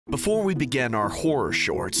Before we begin our horror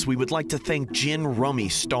shorts, we would like to thank Gin Rummy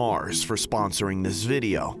Stars for sponsoring this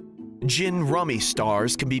video. Gin Rummy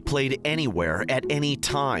Stars can be played anywhere at any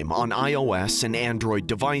time on iOS and Android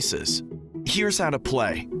devices. Here's how to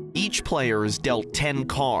play. Each player is dealt 10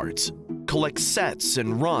 cards. Collect sets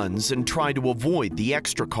and runs and try to avoid the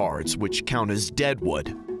extra cards, which count as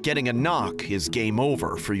deadwood. Getting a knock is game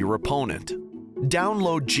over for your opponent.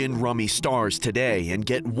 Download Gin Rummy Stars today and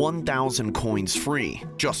get 1,000 coins free,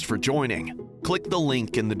 just for joining. Click the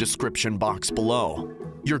link in the description box below.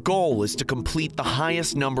 Your goal is to complete the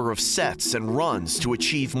highest number of sets and runs to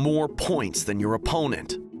achieve more points than your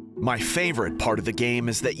opponent. My favorite part of the game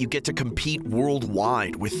is that you get to compete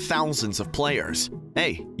worldwide with thousands of players.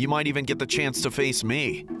 Hey, you might even get the chance to face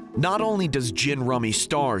me. Not only does Gin Rummy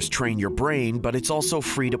Stars train your brain, but it's also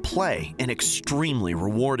free to play and extremely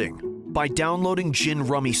rewarding. By downloading Gin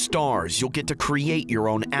Rummy Stars, you'll get to create your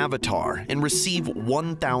own avatar and receive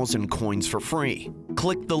 1,000 coins for free.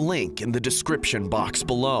 Click the link in the description box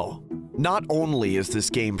below. Not only is this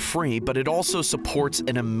game free, but it also supports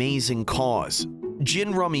an amazing cause.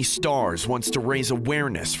 Gin Rummy Stars wants to raise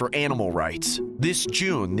awareness for animal rights. This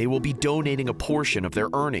June, they will be donating a portion of their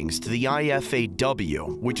earnings to the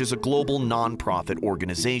IFAW, which is a global non-profit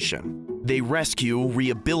organization. They rescue,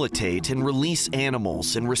 rehabilitate, and release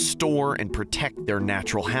animals and restore and protect their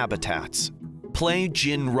natural habitats. Play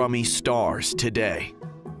Gin Rummy Stars today.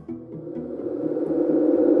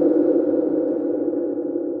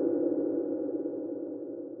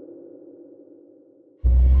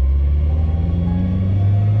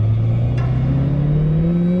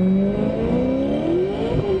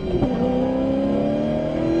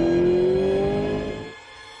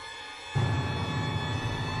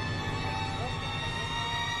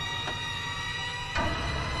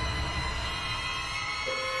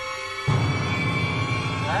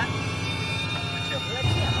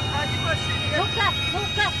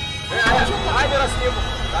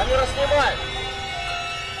 Камера снимает.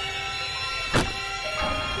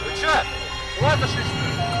 Вы чё? Ладно, шишки.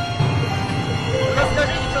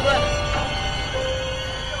 Расскажите, что надо.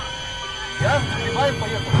 Я? Снимаем,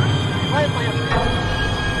 поехали. Снимаем, поехали.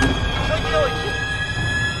 Что делаете?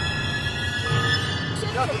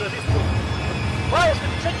 Сейчас, подожди. Бабушка,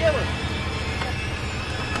 ты что делаешь?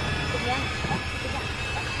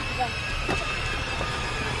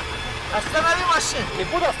 Останови машину. Не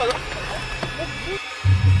буду останавливать.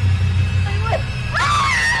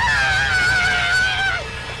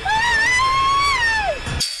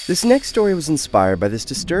 This next story was inspired by this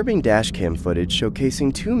disturbing dashcam footage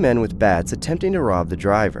showcasing two men with bats attempting to rob the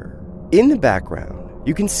driver. In the background,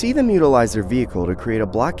 you can see them utilize their vehicle to create a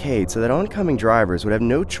blockade so that oncoming drivers would have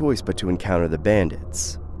no choice but to encounter the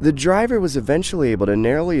bandits. The driver was eventually able to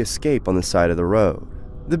narrowly escape on the side of the road.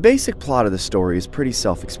 The basic plot of the story is pretty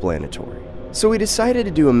self-explanatory, so we decided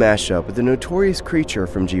to do a mashup with the notorious creature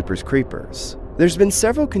from Jeepers Creepers. There's been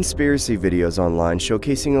several conspiracy videos online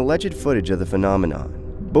showcasing alleged footage of the phenomenon,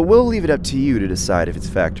 but we'll leave it up to you to decide if it's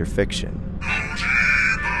fact or fiction.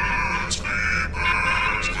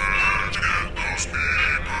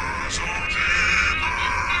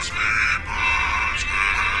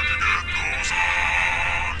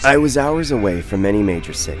 I was hours away from any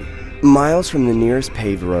major city, miles from the nearest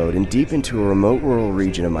paved road and deep into a remote rural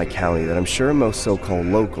region of my county that I'm sure most so-called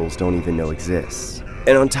locals don't even know exists.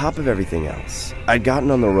 And on top of everything else, I'd gotten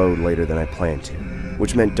on the road later than I planned to,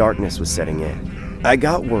 which meant darkness was setting in. I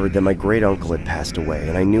got word that my great-uncle had passed away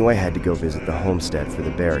and I knew I had to go visit the homestead for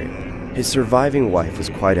the burial. His surviving wife was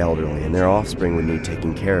quite elderly and their offspring would need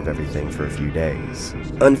taking care of everything for a few days.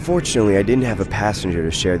 Unfortunately, I didn't have a passenger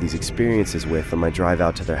to share these experiences with on my drive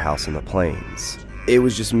out to their house in the plains. It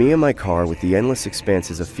was just me and my car with the endless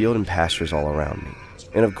expanses of field and pastures all around me,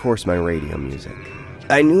 and of course my radio music.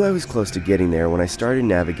 I knew I was close to getting there when I started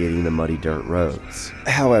navigating the muddy dirt roads.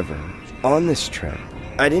 However, on this trip,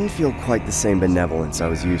 I didn't feel quite the same benevolence I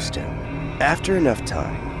was used to. After enough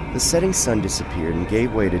time, the setting sun disappeared and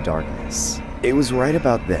gave way to darkness. It was right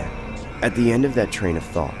about then, at the end of that train of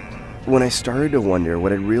thought, when I started to wonder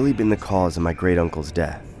what had really been the cause of my great-uncle's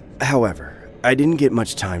death. However, I didn't get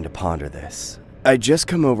much time to ponder this. I'd just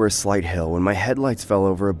come over a slight hill when my headlights fell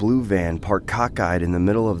over a blue van parked cockeyed in the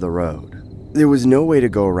middle of the road. There was no way to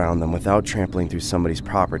go around them without trampling through somebody's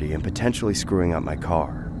property and potentially screwing up my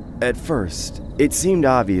car. At first, it seemed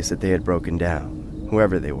obvious that they had broken down,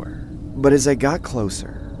 whoever they were. But as I got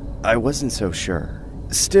closer, I wasn't so sure.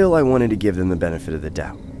 Still, I wanted to give them the benefit of the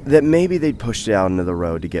doubt, that maybe they'd pushed it out into the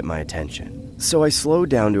road to get my attention. So I slowed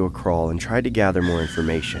down to a crawl and tried to gather more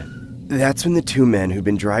information. That's when the two men who'd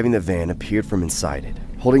been driving the van appeared from inside it,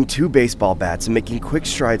 holding 2 baseball bats and making quick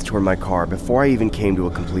strides toward my car before I even came to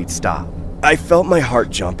a complete stop. I felt my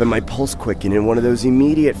heart jump and my pulse quicken in one of those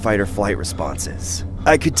immediate fight-or-flight responses.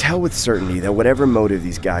 I could tell with certainty that whatever motive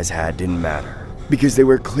these guys had didn't matter, because they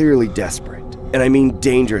were clearly desperate, and I mean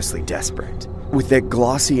dangerously desperate, with that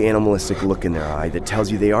glossy animalistic look in their eye that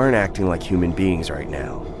tells you they aren't acting like human beings right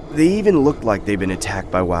now. They even looked like they'd been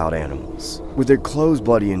attacked by wild animals, with their clothes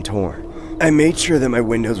bloody and torn. I made sure that my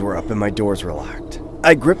windows were up and my doors were locked.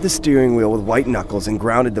 I gripped the steering wheel with white knuckles and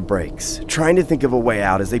grounded the brakes, trying to think of a way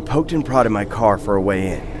out as they poked and prodded my car for a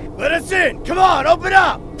way in. Let us in! Come on, open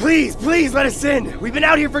up! Please, please let us in! We've been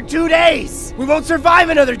out here for 2 days! We won't survive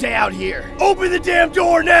another day out here! Open the damn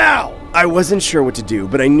door now! I wasn't sure what to do,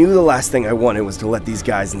 but I knew the last thing I wanted was to let these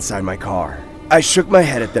guys inside my car. I shook my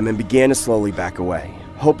head at them and began to slowly back away,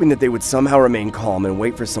 hoping that they would somehow remain calm and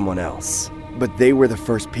wait for someone else. But they were the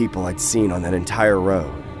first people I'd seen on that entire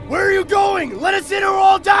road. Where are you going? Let us in or we'll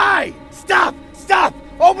all die! Stop! Stop!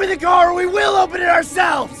 Open the car or we will open it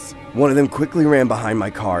ourselves! One of them quickly ran behind my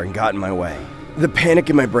car and got in my way. The panic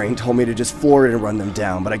in my brain told me to just floor it and run them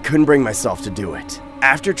down, but I couldn't bring myself to do it.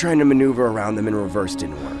 After trying to maneuver around them in reverse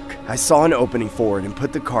didn't work, I saw an opening forward and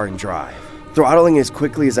put the car in drive, throttling as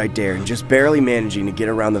quickly as I dared and just barely managing to get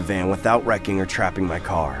around the van without wrecking or trapping my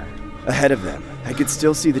car. Ahead of them, I could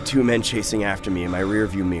still see the 2 men chasing after me in my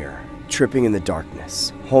rearview mirror, tripping in the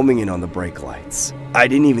darkness, homing in on the brake lights. I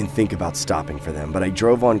didn't even think about stopping for them, but I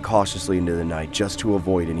drove on cautiously into the night just to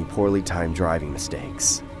avoid any poorly timed driving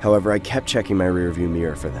mistakes. However, I kept checking my rearview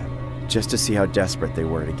mirror for them, just to see how desperate they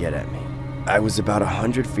were to get at me. I was about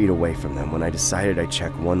 100 feet away from them when I decided I'd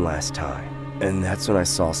check one last time, and that's when I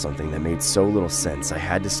saw something that made so little sense I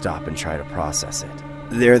had to stop and try to process it.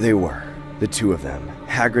 There they were, the 2 of them,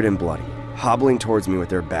 haggard and bloody, hobbling towards me with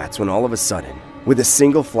their bats when all of a sudden, with a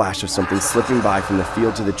single flash of something slipping by from the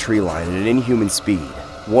field to the tree line at an inhuman speed,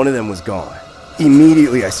 one of them was gone.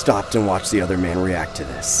 Immediately I stopped and watched the other man react to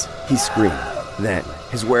this. He screamed. Then,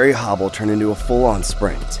 his wary hobble turned into a full-on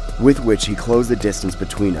sprint, with which he closed the distance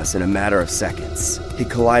between us in a matter of seconds. He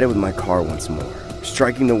collided with my car once more,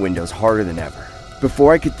 striking the windows harder than ever.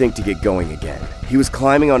 Before I could think to get going again, he was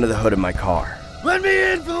climbing onto the hood of my car. Let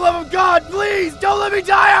me in, for the love of God, please! Don't let me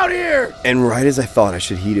die out here! And right as I thought I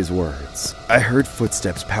should heed his words, I heard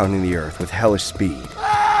footsteps pounding the earth with hellish speed.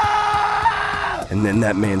 And then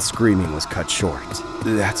that man's screaming was cut short.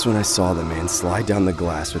 That's when I saw the man slide down the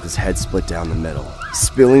glass with his head split down the middle,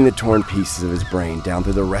 spilling the torn pieces of his brain down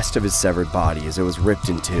through the rest of his severed body as it was ripped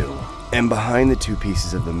in 2. And behind the 2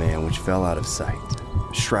 pieces of the man which fell out of sight,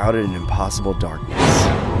 shrouded in impossible darkness,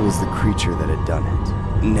 was the creature that had done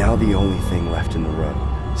it. Now the only thing left in the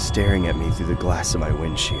road, staring at me through the glass of my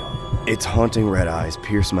windshield. Its haunting red eyes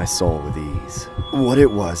pierced my soul with ease. What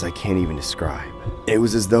it was, I can't even describe. It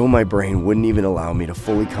was as though my brain wouldn't even allow me to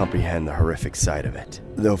fully comprehend the horrific sight of it.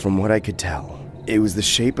 Though from what I could tell, it was the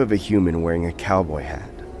shape of a human wearing a cowboy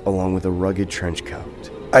hat, along with a rugged trench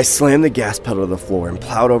coat. I slammed the gas pedal to the floor and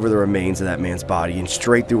plowed over the remains of that man's body and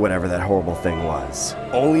straight through whatever that horrible thing was,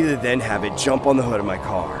 only to then have it jump on the hood of my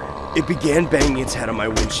car. It began banging its head on my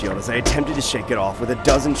windshield as I attempted to shake it off with a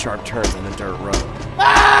dozen sharp turns on the dirt road.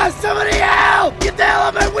 Ah! Somebody help! Get the hell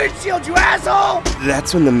out of my windshield, you asshole!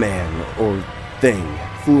 That's when the man, or thing,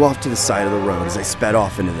 flew off to the side of the road as I sped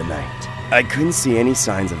off into the night. I couldn't see any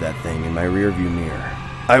signs of that thing in my rearview mirror.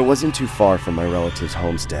 I wasn't too far from my relative's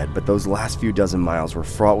homestead, but those last few dozen miles were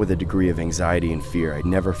fraught with a degree of anxiety and fear I'd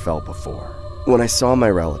never felt before. When I saw my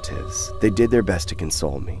relatives, they did their best to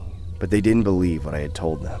console me, but they didn't believe what I had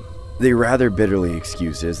told them. They rather bitterly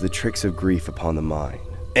excused it as the tricks of grief upon the mind.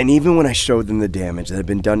 And even when I showed them the damage that had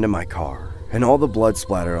been done to my car, and all the blood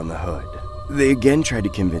splattered on the hood, they again tried to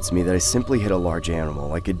convince me that I simply hit a large animal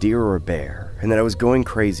like a deer or a bear, and that I was going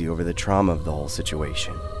crazy over the trauma of the whole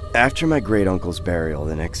situation. After my great-uncle's burial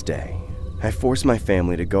the next day, I forced my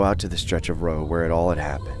family to go out to the stretch of road where it all had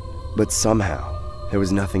happened. But somehow, there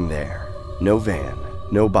was nothing there. No van,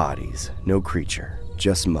 no bodies, no creature,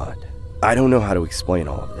 just mud. I don't know how to explain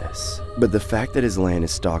all of this, but the fact that his land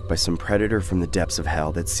is stalked by some predator from the depths of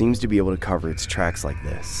hell that seems to be able to cover its tracks like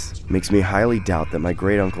this makes me highly doubt that my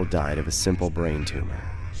great-uncle died of a simple brain tumor,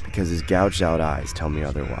 because his gouged out eyes tell me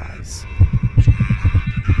otherwise.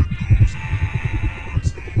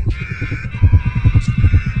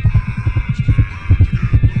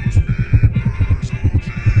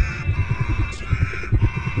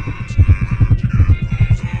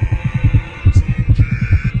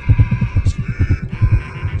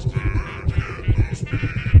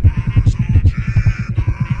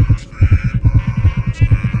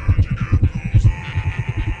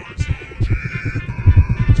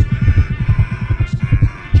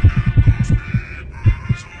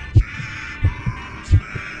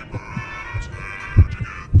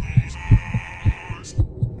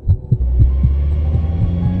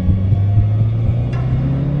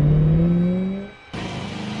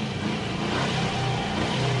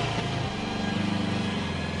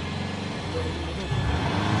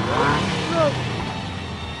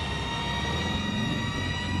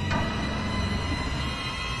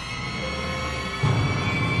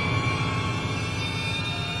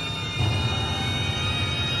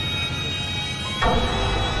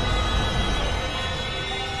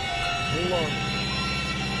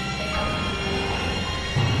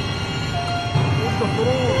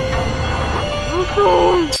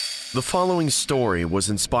 The following story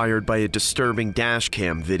was inspired by a disturbing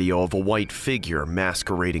dashcam video of a white figure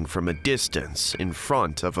masquerading from a distance in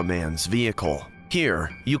front of a man's vehicle.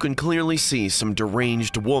 Here, you can clearly see some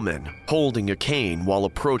deranged woman holding a cane while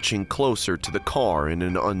approaching closer to the car in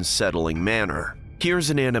an unsettling manner.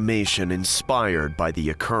 Here's an animation inspired by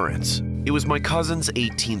the occurrence. It was my cousin's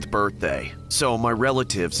 18th birthday, so my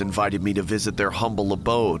relatives invited me to visit their humble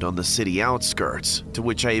abode on the city outskirts, to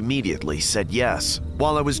which I immediately said yes.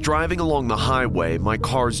 While I was driving along the highway, my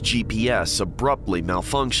car's GPS abruptly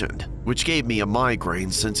malfunctioned, which gave me a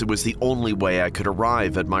migraine since it was the only way I could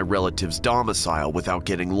arrive at my relative's domicile without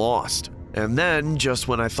getting lost. And then, just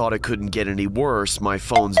when I thought it couldn't get any worse, my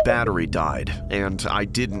phone's battery died, and I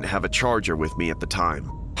didn't have a charger with me at the time.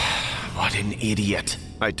 What an idiot,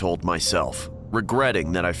 I told myself,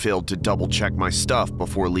 regretting that I failed to double-check my stuff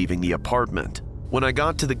before leaving the apartment. When I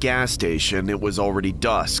got to the gas station, it was already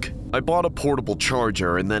dusk. I bought a portable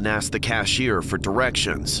charger and then asked the cashier for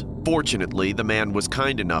directions. Fortunately, the man was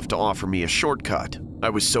kind enough to offer me a shortcut. I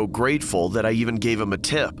was so grateful that I even gave him a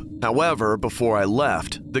tip. However, before I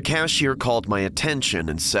left, the cashier called my attention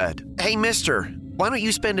and said, "Hey mister, why don't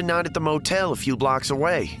you spend a night at the motel a few blocks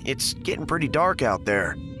away? It's getting pretty dark out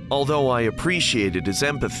there." Although I appreciated his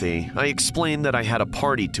empathy, I explained that I had a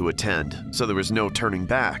party to attend, so there was no turning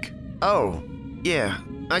back. "Oh, yeah,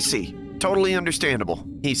 I see. Totally understandable,"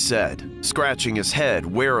 he said, scratching his head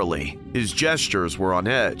warily. His gestures were on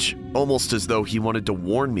edge, almost as though he wanted to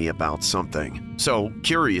warn me about something. So,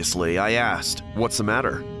 curiously, I asked, "What's the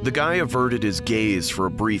matter?" The guy averted his gaze for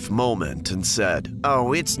a brief moment and said,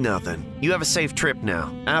 "Oh, it's nothing. You have a safe trip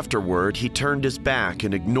now." Afterward, he turned his back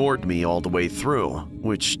and ignored me all the way through,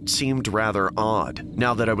 which seemed rather odd.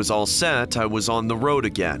 Now that I was all set, I was on the road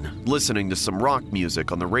again, listening to some rock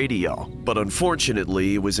music on the radio. But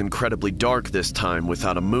unfortunately, it was incredibly dark this time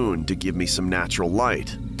without a moon to give me some natural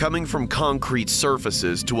light. Coming from concrete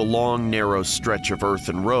surfaces to a long, narrow stretch of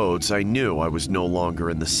earthen roads, I knew I was no longer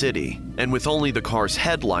in the city. And with only the car's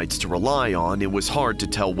headlights to rely on, it was hard to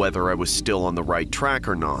tell whether I was still on the right track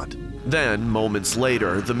or not. Then, moments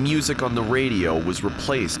later, the music on the radio was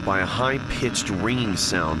replaced by a high-pitched ringing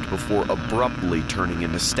sound before abruptly turning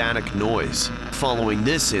into static noise. Following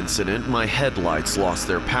this incident, my headlights lost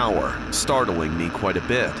their power, startling me quite a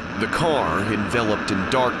bit. The car, enveloped in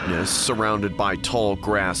darkness, surrounded by tall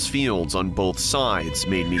grass fields on both sides,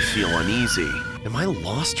 made me feel uneasy. Am I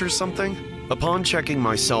lost or something? Upon checking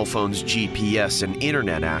my cell phone's GPS and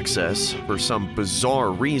internet access, for some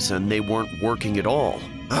bizarre reason, they weren't working at all.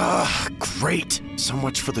 Ah, great! So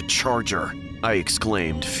much for the charger, I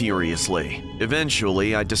exclaimed furiously.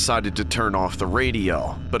 Eventually, I decided to turn off the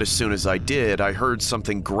radio, but as soon as I did, I heard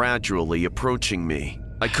something gradually approaching me.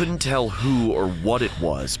 I couldn't tell who or what it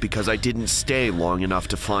was because I didn't stay long enough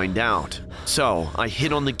to find out. So, I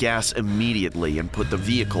hit on the gas immediately and put the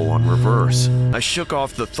vehicle on reverse. I shook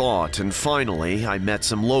off the thought, and finally, I met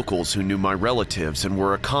some locals who knew my relatives and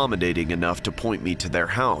were accommodating enough to point me to their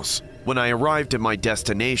house. When I arrived at my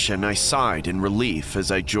destination, I sighed in relief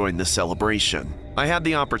as I joined the celebration. I had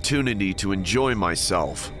the opportunity to enjoy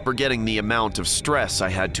myself, forgetting the amount of stress I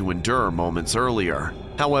had to endure moments earlier.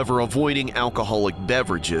 However, avoiding alcoholic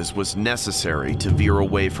beverages was necessary to veer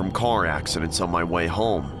away from car accidents on my way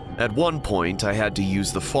home. At one point, I had to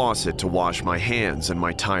use the faucet to wash my hands and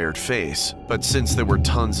my tired face, but since there were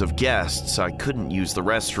tons of guests, I couldn't use the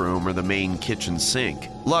restroom or the main kitchen sink.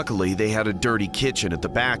 Luckily, they had a dirty kitchen at the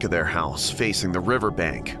back of their house facing the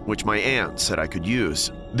riverbank, which my aunt said I could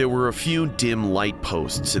use. There were a few dim light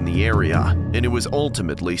posts in the area, and it was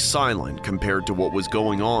ultimately silent compared to what was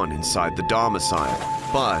going on inside the domicile.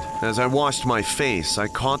 But as I washed my face, I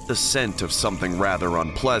caught the scent of something rather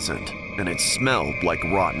unpleasant, and it smelled like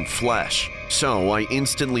rotten flesh. So I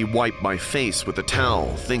instantly wiped my face with a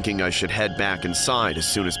towel, thinking I should head back inside as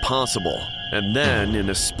soon as possible. And then, in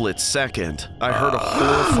a split second, I heard a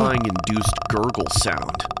horrifying induced gurgle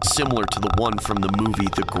sound, similar to the one from the movie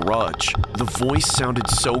The Grudge. The voice sounded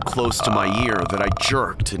so close to my ear that I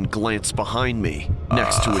jerked and glanced behind me.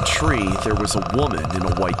 Next to a tree, there was a woman in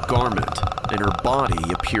a white garment, and her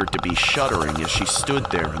body appeared to be shuddering as she stood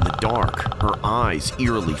there in the dark, her eyes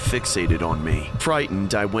eerily fixated on me.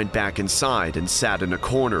 Frightened, I went back inside and sat in a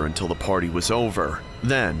corner until the party was over.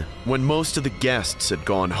 Then, when most of the guests had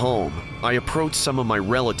gone home, I approached some of my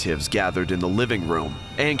relatives gathered in the living room.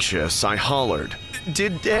 Anxious, I hollered,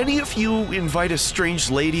 "Did any of you invite a strange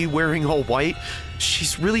lady wearing all white?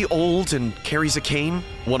 She's really old and carries a cane?"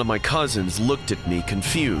 One of my cousins looked at me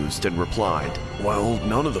confused and replied, Well,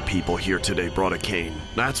 none of the people here today brought a cane,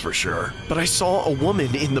 that's for sure. But I saw a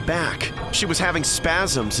woman in the back. She was having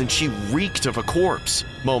spasms and she reeked of a corpse.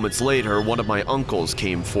 Moments later, one of my uncles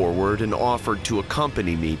came forward and offered to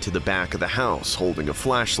accompany me to the back of the house holding a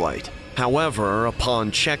flashlight. However,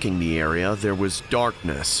 upon checking the area, there was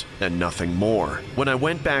darkness and nothing more. When I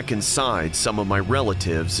went back inside, some of my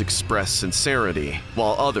relatives expressed sincerity,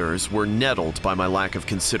 while others were nettled by my lack of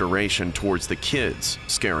consideration towards the kids,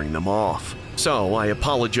 scaring them off. So I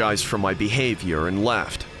apologized for my behavior and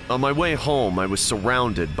left. On my way home, I was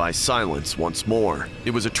surrounded by silence once more.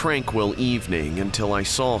 It was a tranquil evening until I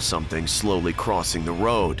saw something slowly crossing the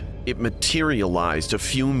road. It materialized a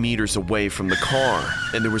few meters away from the car,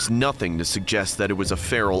 and there was nothing to suggest that it was a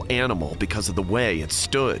feral animal because of the way it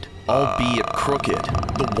stood. Albeit crooked,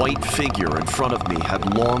 the white figure in front of me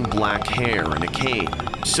had long black hair and a cane.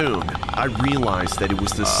 Soon, I realized that it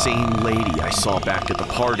was the same lady I saw back at the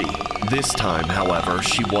party. This time, however,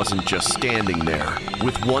 she wasn't just standing there.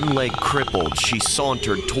 With one leg crippled, she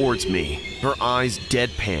sauntered towards me, her eyes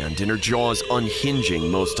deadpanned and her jaws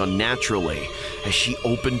unhinging most unnaturally as she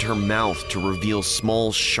opened her mouth to reveal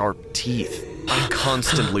small, sharp teeth. I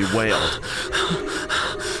constantly wailed,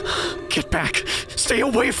 "Get back! Stay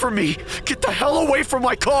away from me! Get the hell away from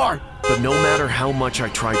my car!" But no matter how much I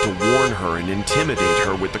tried to warn her and intimidate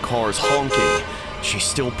her with the car's honking, she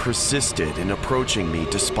still persisted in approaching me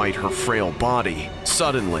despite her frail body.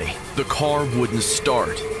 Suddenly, the car wouldn't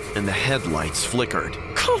start, and the headlights flickered.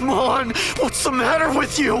 "Come on! What's the matter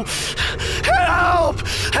with you? Help!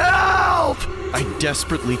 Help!" I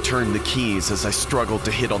desperately turned the keys as I struggled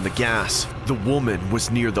to hit on the gas. The woman was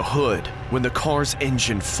near the hood when the car's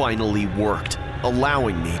engine finally worked,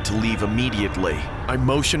 allowing me to leave immediately. I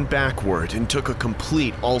motioned backward and took a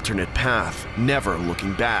complete alternate path, never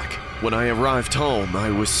looking back. When I arrived home,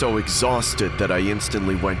 I was so exhausted that I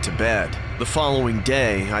instantly went to bed. The following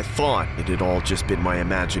day, I thought it had all just been my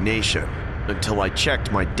imagination, until I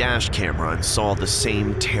checked my dash camera and saw the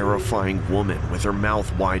same terrifying woman with her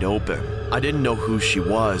mouth wide open. I didn't know who she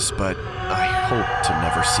was, but I hoped to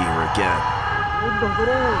never see her again.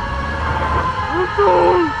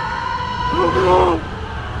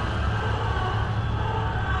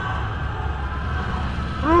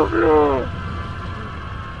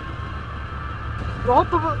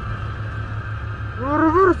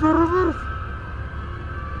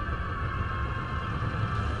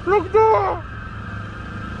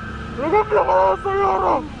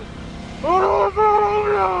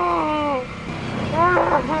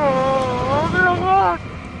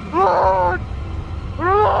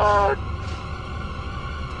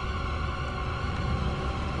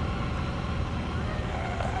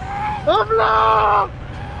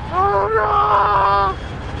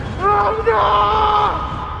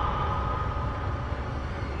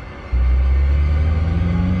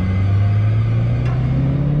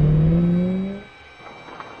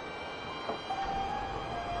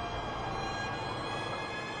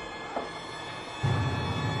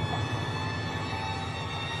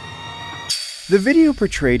 The video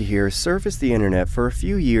portrayed here surfaced the internet for a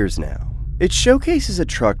few years now. It showcases a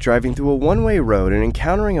truck driving through a one-way road and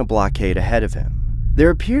encountering a blockade ahead of him. There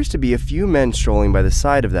appears to be a few men strolling by the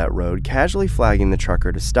side of that road, casually flagging the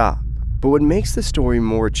trucker to stop. But what makes the story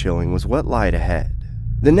more chilling was what lied ahead.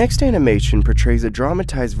 The next animation portrays a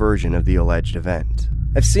dramatized version of the alleged event.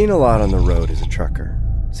 I've seen a lot on the road as a trucker.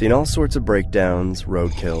 Seen all sorts of breakdowns,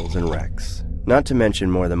 roadkills, and wrecks. Not to mention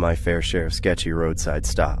more than my fair share of sketchy roadside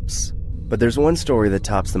stops. But there's one story that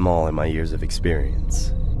tops them all in my years of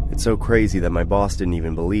experience. It's so crazy that my boss didn't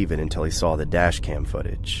even believe it until he saw the dashcam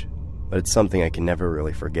footage. But it's something I can never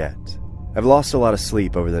really forget. I've lost a lot of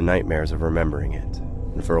sleep over the nightmares of remembering it.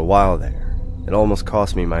 And for a while there, it almost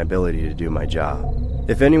cost me my ability to do my job.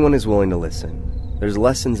 If anyone is willing to listen, there's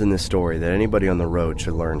lessons in this story that anybody on the road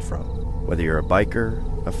should learn from. Whether you're a biker,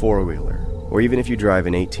 a four-wheeler, or even if you drive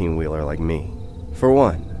an 18-wheeler like me. For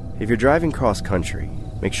one, if you're driving cross-country,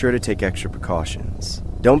 make sure to take extra precautions.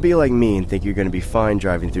 Don't be like me and think you're going to be fine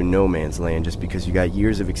driving through no man's land just because you got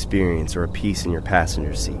years of experience or a piece in your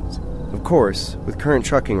passenger seat. Of course, with current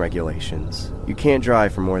trucking regulations, you can't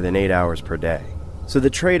drive for more than 8 hours per day. So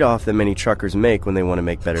the trade-off that many truckers make when they want to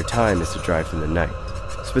make better time is to drive through the night,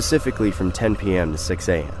 specifically from 10 p.m. to 6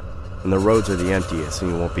 a.m., when the roads are the emptiest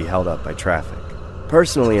and you won't be held up by traffic.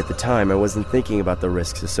 Personally, at the time, I wasn't thinking about the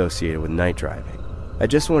risks associated with night driving. I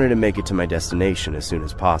just wanted to make it to my destination as soon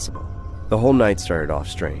as possible. The whole night started off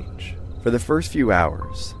strange. For the first few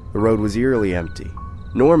hours, the road was eerily empty.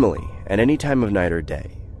 Normally, at any time of night or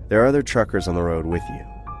day, there are other truckers on the road with you,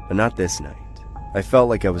 but not this night. I felt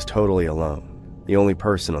like I was totally alone, the only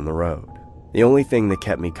person on the road. The only thing that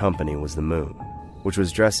kept me company was the moon. which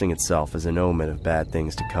was dressing itself as an omen of bad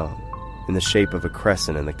things to come, in the shape of a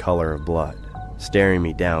crescent in the color of blood, staring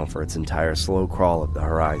me down for its entire slow crawl up the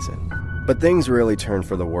horizon. But things really turned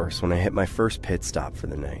for the worse when I hit my first pit stop for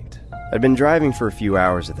the night. I'd been driving for a few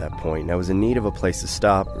hours at that point, and I was in need of a place to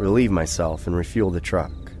stop, relieve myself, and refuel the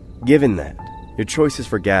truck. Given that, your choices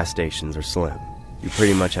for gas stations are slim. You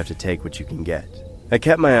pretty much have to take what you can get. I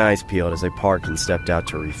kept my eyes peeled as I parked and stepped out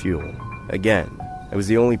to refuel. Again, I was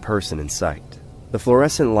the only person in sight. The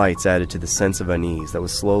fluorescent lights added to the sense of unease that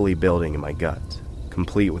was slowly building in my gut,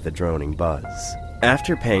 complete with a droning buzz.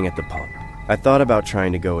 After paying at the pump, I thought about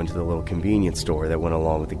trying to go into the little convenience store that went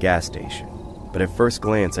along with the gas station, but at first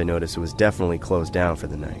glance I noticed it was definitely closed down for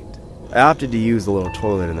the night. I opted to use the little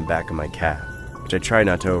toilet in the back of my cab, which I try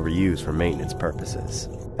not to overuse for maintenance purposes.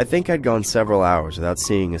 I think I'd gone several hours without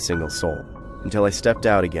seeing a single soul, until I stepped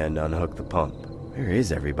out again to unhook the pump. Where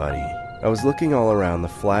is everybody? I was looking all around the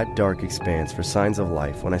flat, dark expanse for signs of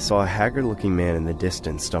life when I saw a haggard-looking man in the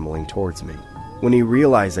distance stumbling towards me. When he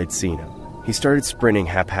realized I'd seen him, he started sprinting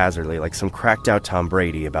haphazardly like some cracked-out Tom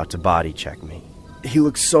Brady about to body-check me. He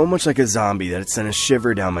looked so much like a zombie that it sent a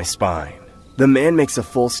shiver down my spine. The man makes a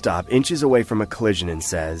full stop inches away from a collision and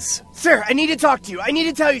says, "Sir, I need to talk to you. I need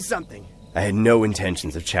to tell you something." I had no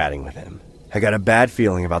intentions of chatting with him. I got a bad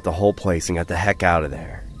feeling about the whole place and got the heck out of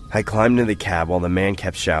there. I climbed into the cab while the man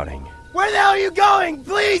kept shouting, "Where the hell are you going?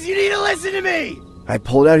 Please, you need to listen to me!" I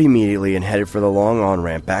pulled out immediately and headed for the long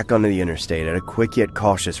on-ramp back onto the interstate at a quick yet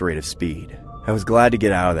cautious rate of speed. I was glad to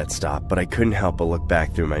get out of that stop, but I couldn't help but look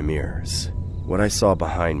back through my mirrors. What I saw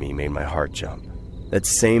behind me made my heart jump. That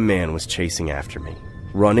same man was chasing after me,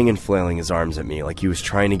 running and flailing his arms at me like he was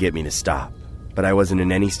trying to get me to stop. But I wasn't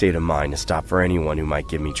in any state of mind to stop for anyone who might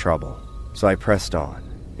give me trouble. So I pressed on,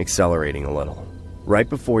 accelerating a little. Right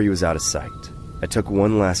before he was out of sight, I took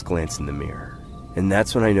one last glance in the mirror. And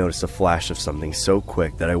that's when I noticed a flash of something so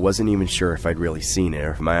quick that I wasn't even sure if I'd really seen it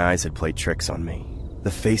or if my eyes had played tricks on me.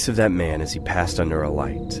 The face of that man as he passed under a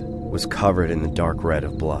light was covered in the dark red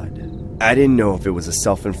of blood. I didn't know if it was a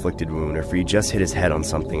self-inflicted wound or if he just hit his head on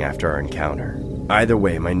something after our encounter. Either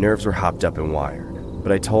way, my nerves were hopped up and wired,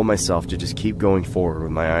 but I told myself to just keep going forward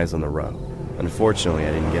with my eyes on the road. Unfortunately,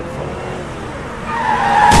 I didn't get far.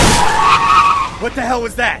 What the hell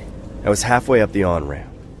was that? I was halfway up the on-ramp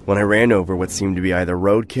when I ran over what seemed to be either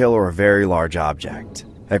roadkill or a very large object.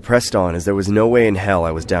 I pressed on as there was no way in hell I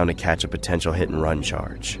was down to catch a potential hit-and-run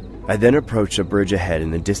charge. I then approached a bridge ahead in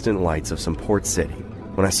the distant lights of some port city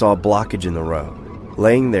when I saw a blockage in the road.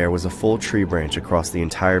 Laying there was a full tree branch across the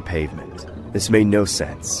entire pavement. This made no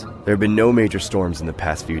sense. There had been no major storms in the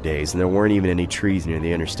past few days, and there weren't even any trees near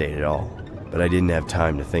the interstate at all. But I didn't have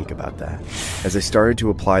time to think about that. As I started to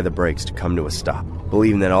apply the brakes to come to a stop,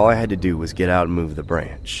 believing that all I had to do was get out and move the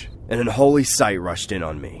branch, an unholy sight rushed in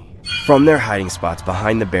on me. From their hiding spots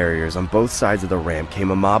behind the barriers on both sides of the ramp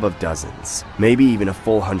came a mob of dozens, maybe even a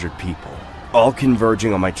full 100 people, all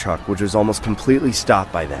converging on my truck, which was almost completely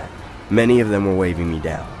stopped by them. Many of them were waving me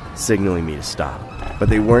down, signaling me to stop. But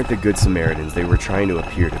they weren't the good Samaritans they were trying to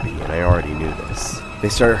appear to be, and I already knew this. They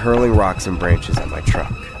started hurling rocks and branches at my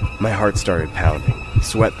truck. My heart started pounding,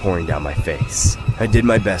 sweat pouring down my face. I did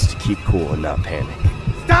my best to keep cool and not panic.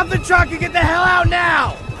 Stop the truck and get the hell out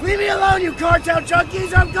now! Leave me alone, you cartel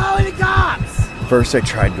junkies, or I'm calling the cops! First I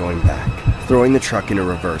tried going back, throwing the truck into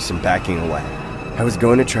reverse and backing away. I was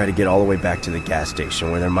going to try to get all the way back to the gas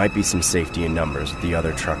station where there might be some safety in numbers with the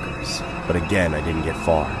other truckers. But again, I didn't get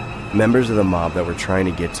far. Members of the mob that were trying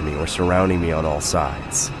to get to me were surrounding me on all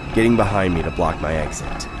sides, getting behind me to block my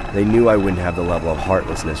exit. They knew I wouldn't have the level of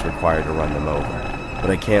heartlessness required to run them over. But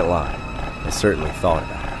I can't lie, I certainly thought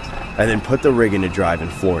about it. I then put the rig into drive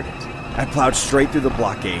and floored it. I plowed straight through the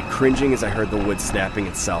blockade, cringing as I heard the wood snapping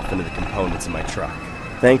itself into the components of my truck.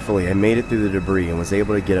 Thankfully, I made it through the debris and was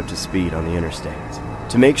able to get up to speed on the interstate.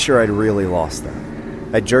 To make sure I'd really lost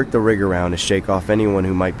them, I jerked the rig around to shake off anyone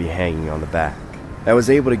who might be hanging on the back. I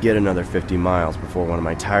was able to get another 50 miles before one of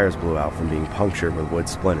my tires blew out from being punctured with wood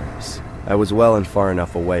splinters. I was well and far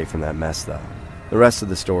enough away from that mess, though. The rest of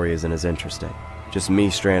the story isn't as interesting. Just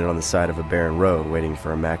me stranded on the side of a barren road waiting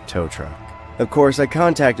for a Mack tow truck. Of course, I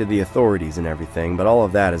contacted the authorities and everything, but all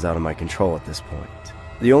of that is out of my control at this point.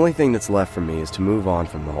 The only thing that's left for me is to move on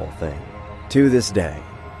from the whole thing. To this day,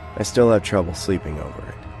 I still have trouble sleeping over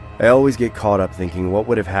it. I always get caught up thinking what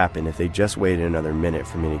would have happened if they just waited another minute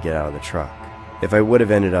for me to get out of the truck. If I would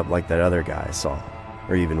have ended up like that other guy I saw,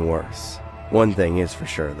 or even worse. One thing is for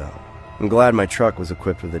sure though, I'm glad my truck was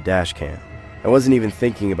equipped with a Dashcam. I wasn't even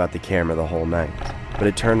thinking about the camera the whole night, but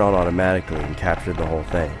it turned on automatically and captured the whole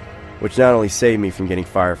thing, which not only saved me from getting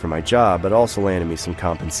fired from my job, but also landed me some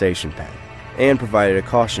compensation pay. and provided a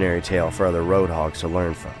cautionary tale for other road hogs to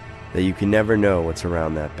learn from, that you can never know what's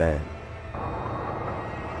around that bend.